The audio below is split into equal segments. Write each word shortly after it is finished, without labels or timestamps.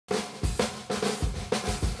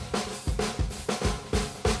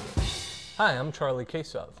Hi, I'm Charlie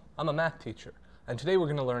Kasov. I'm a math teacher, and today we're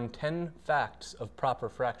going to learn 10 facts of proper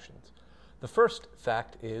fractions. The first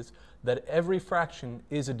fact is that every fraction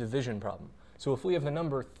is a division problem. So if we have the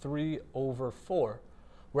number 3 over 4,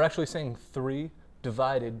 we're actually saying 3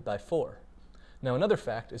 divided by 4. Now another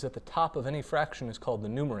fact is that the top of any fraction is called the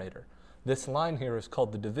numerator. This line here is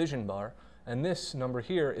called the division bar, and this number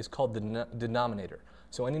here is called the denominator.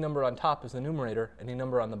 So any number on top is the numerator, any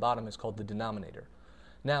number on the bottom is called the denominator.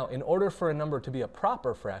 Now, in order for a number to be a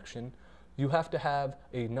proper fraction, you have to have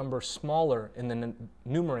a number smaller in the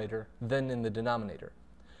numerator than in the denominator.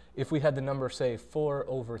 If we had the number, say, 4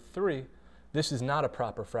 over 3, this is not a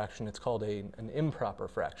proper fraction. It's called an improper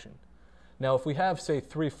fraction. Now, if we have, say,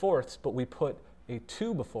 3/4, but we put a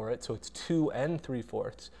 2 before it, so it's 2 and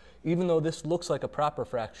 3/4, even though this looks like a proper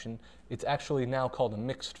fraction, it's actually now called a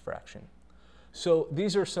mixed fraction. So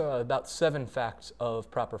these are about 7 facts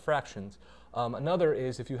of proper fractions. Another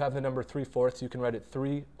is if you have the number 3/4, you can write it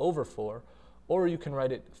 3 over 4, or you can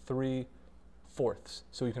write it 3/4.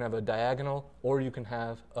 So you can have a diagonal, or you can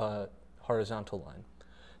have a horizontal line.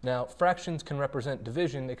 Now, fractions can represent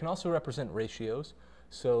division. They can also represent ratios.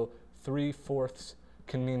 So 3/4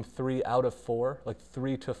 can mean 3 out of 4, like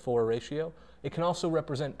 3 to 4 ratio. It can also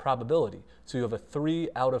represent probability. So you have a 3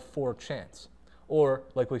 out of 4 chance. Or,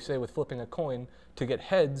 like we say with flipping a coin, to get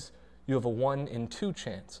heads, you have a 1 in 2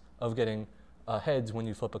 chance of getting heads when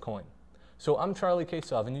you flip a coin. So I'm Charlie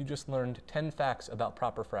Kasov, and you just learned 10 facts about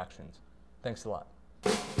proper fractions. Thanks a lot.